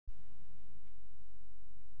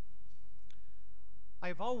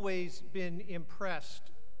I've always been impressed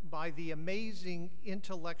by the amazing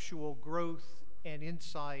intellectual growth and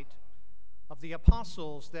insight of the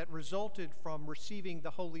apostles that resulted from receiving the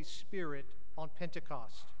Holy Spirit on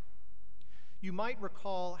Pentecost. You might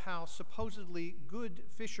recall how supposedly good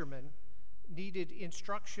fishermen needed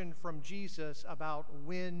instruction from Jesus about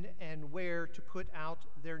when and where to put out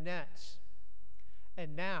their nets.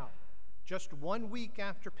 And now, just 1 week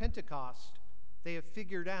after Pentecost, they have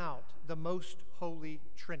figured out the most holy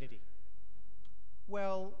Trinity.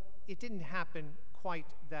 Well, it didn't happen quite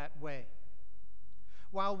that way.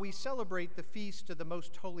 While we celebrate the feast of the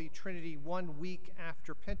most holy Trinity 1 week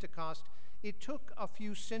after Pentecost, it took a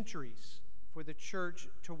few centuries for the church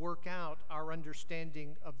to work out our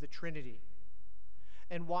understanding of the Trinity.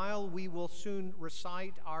 And while we will soon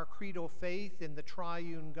recite our creedal faith in the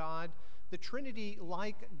triune God, the Trinity,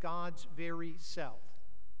 like God's very self,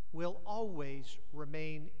 will always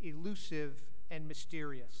remain elusive and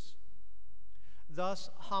mysterious. Thus,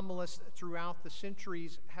 homilists throughout the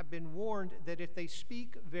centuries have been warned that if they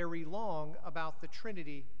speak very long about the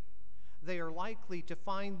Trinity, they are likely to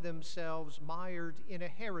find themselves mired in a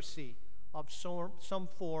heresy of some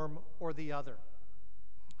form or the other.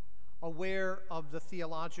 Aware of the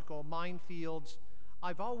theological minefields,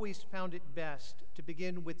 I've always found it best to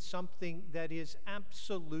begin with something that is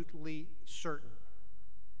absolutely certain.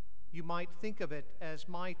 You might think of it as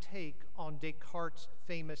my take on Descartes'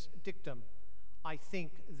 famous dictum, "I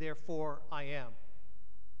think, therefore I am."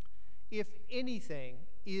 If anything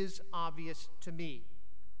is obvious to me,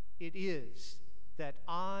 it is that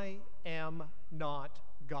I am not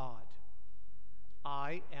God.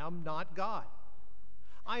 I am not God.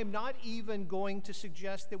 I am not even going to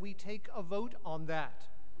suggest that we take a vote on that.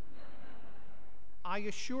 I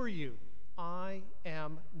assure you, I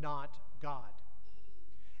am not God.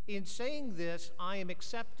 In saying this, I am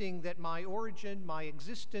accepting that my origin, my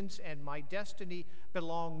existence, and my destiny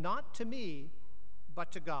belong not to me,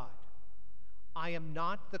 but to God. I am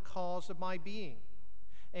not the cause of my being.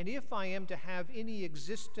 And if I am to have any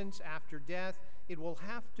existence after death, it will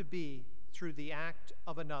have to be through the act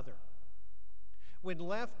of another. When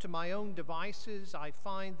left to my own devices, I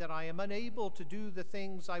find that I am unable to do the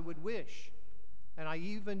things I would wish, and I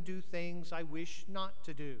even do things I wish not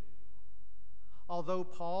to do. Although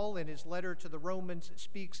Paul, in his letter to the Romans,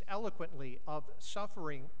 speaks eloquently of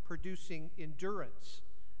suffering producing endurance,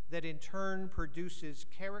 that in turn produces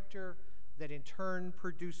character, that in turn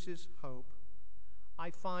produces hope,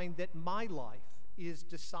 I find that my life is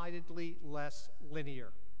decidedly less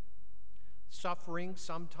linear. Suffering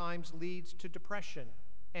sometimes leads to depression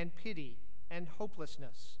and pity and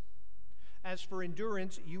hopelessness. As for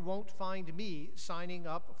endurance, you won't find me signing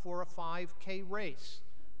up for a 5K race,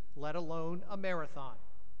 let alone a marathon,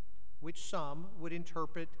 which some would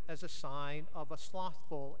interpret as a sign of a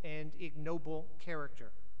slothful and ignoble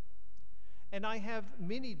character. And I have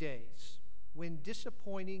many days when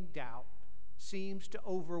disappointing doubt seems to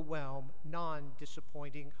overwhelm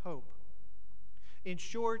non-disappointing hope. In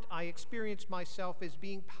short, I experience myself as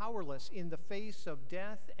being powerless in the face of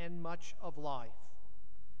death and much of life.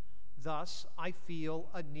 Thus, I feel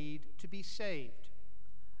a need to be saved,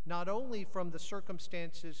 not only from the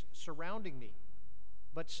circumstances surrounding me,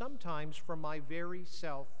 but sometimes from my very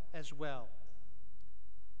self as well.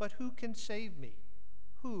 But who can save me?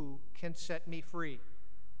 Who can set me free?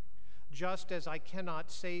 Just as I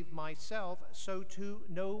cannot save myself, so too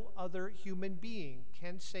no other human being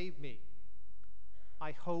can save me.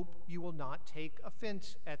 I hope you will not take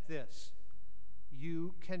offense at this.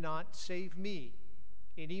 You cannot save me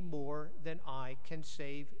any more than I can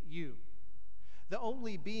save you. The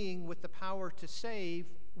only being with the power to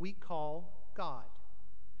save we call God.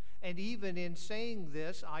 And even in saying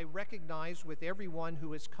this, I recognize with everyone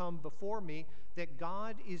who has come before me that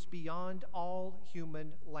God is beyond all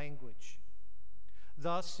human language.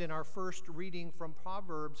 Thus, in our first reading from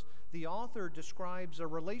Proverbs, the author describes a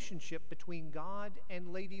relationship between God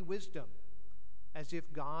and Lady Wisdom, as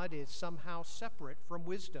if God is somehow separate from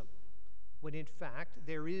wisdom, when in fact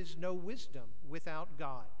there is no wisdom without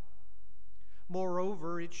God.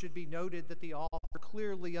 Moreover, it should be noted that the author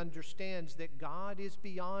clearly understands that God is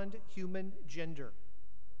beyond human gender.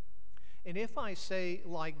 And if I say,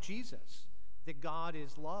 like Jesus, that God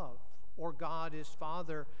is love or God is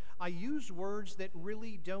Father, I use words that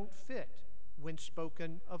really don't fit when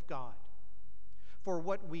spoken of God. For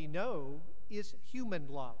what we know is human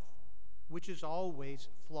love, which is always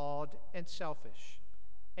flawed and selfish,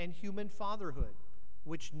 and human fatherhood,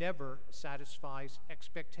 which never satisfies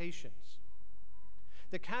expectations.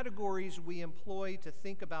 The categories we employ to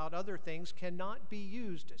think about other things cannot be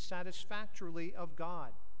used satisfactorily of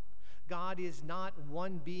God. God is not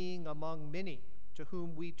one being among many to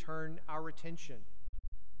whom we turn our attention.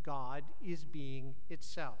 God is being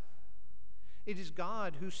itself. It is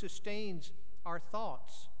God who sustains our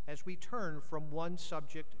thoughts as we turn from one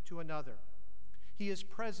subject to another. He is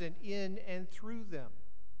present in and through them.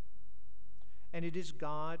 And it is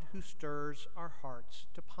God who stirs our hearts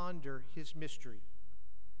to ponder his mystery.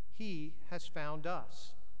 He has found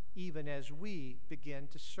us, even as we begin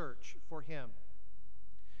to search for him.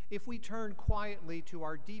 If we turn quietly to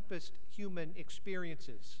our deepest human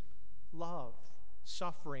experiences, love,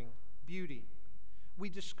 suffering, beauty, we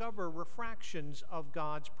discover refractions of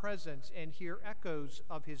God's presence and hear echoes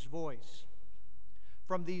of his voice.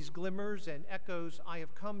 From these glimmers and echoes, I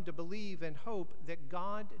have come to believe and hope that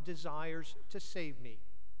God desires to save me,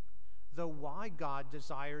 though why God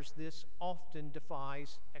desires this often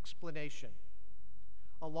defies explanation.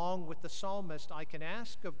 Along with the psalmist, I can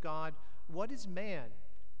ask of God, "What is man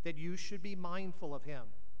that you should be mindful of him?"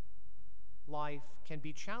 Life can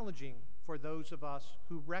be challenging for those of us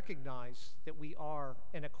who recognize that we are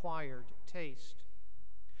an acquired taste.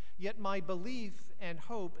 Yet my belief and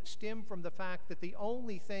hope stem from the fact that the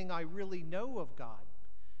only thing I really know of God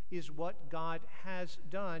is what God has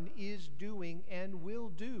done, is doing, and will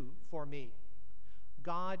do for me.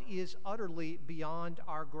 God is utterly beyond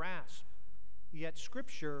our grasp, yet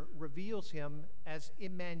Scripture reveals him as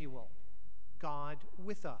Emmanuel, God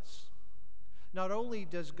with us. Not only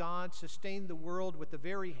does God sustain the world with the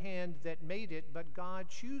very hand that made it, but God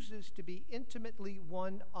chooses to be intimately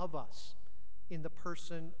one of us in the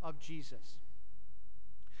person of Jesus.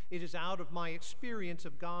 It is out of my experience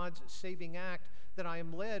of God's saving act that I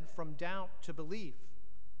am led from doubt to belief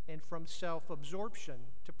and from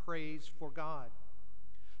self-absorption to praise for God.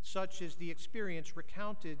 Such is the experience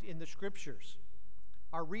recounted in the Scriptures.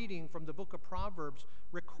 Our reading from the book of Proverbs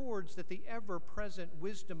records that the ever-present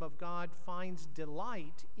wisdom of God finds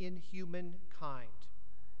delight in humankind.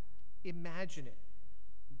 Imagine it.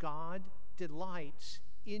 God delights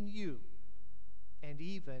in you and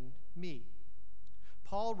even me.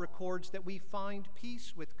 Paul records that we find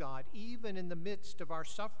peace with God even in the midst of our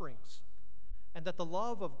sufferings, and that the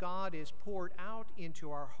love of God is poured out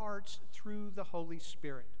into our hearts through the Holy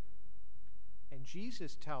Spirit. And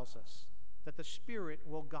Jesus tells us that the Spirit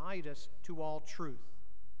will guide us to all truth.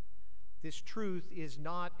 This truth is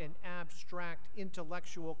not an abstract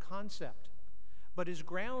intellectual concept, but is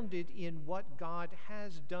grounded in what God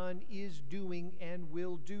has done, is doing, and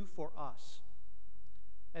will do for us.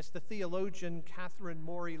 As the theologian Catherine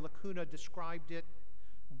Mori Lacuna described it,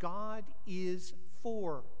 God is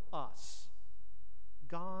for us.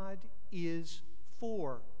 God is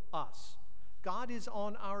for us. God is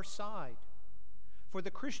on our side. For the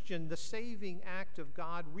Christian, the saving act of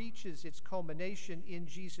God reaches its culmination in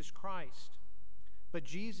Jesus Christ. But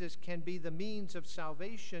Jesus can be the means of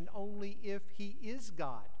salvation only if he is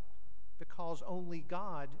God, because only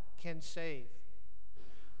God can save.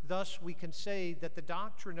 Thus, we can say that the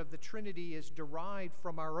doctrine of the Trinity is derived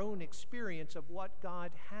from our own experience of what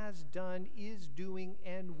God has done, is doing,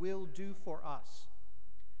 and will do for us.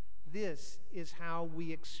 This is how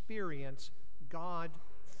we experience God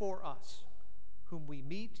for us, whom we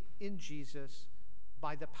meet in Jesus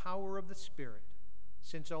by the power of the Spirit,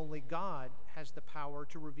 since only God has the power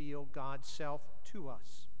to reveal God's self to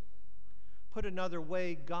us. Put another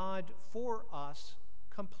way, God for us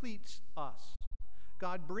completes us.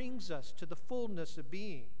 God brings us to the fullness of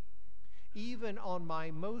being. Even on my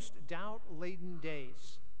most doubt-laden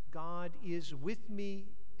days, God is with me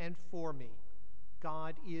and for me.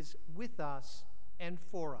 God is with us and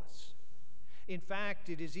for us. In fact,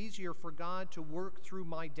 it is easier for God to work through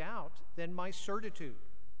my doubt than my certitude.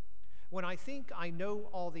 When I think I know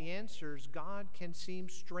all the answers, God can seem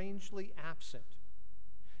strangely absent.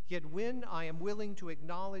 Yet when I am willing to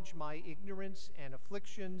acknowledge my ignorance and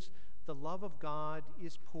afflictions, the love of God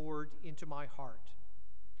is poured into my heart.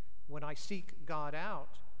 When I seek God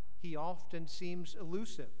out, he often seems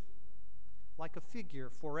elusive, like a figure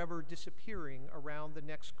forever disappearing around the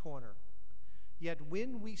next corner. Yet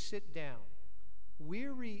when we sit down,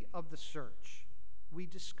 weary of the search, we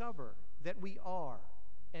discover that we are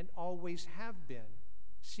and always have been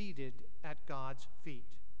seated at God's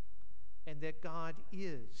feet, and that God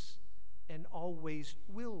is and always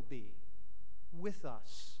will be with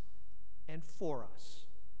us and for us.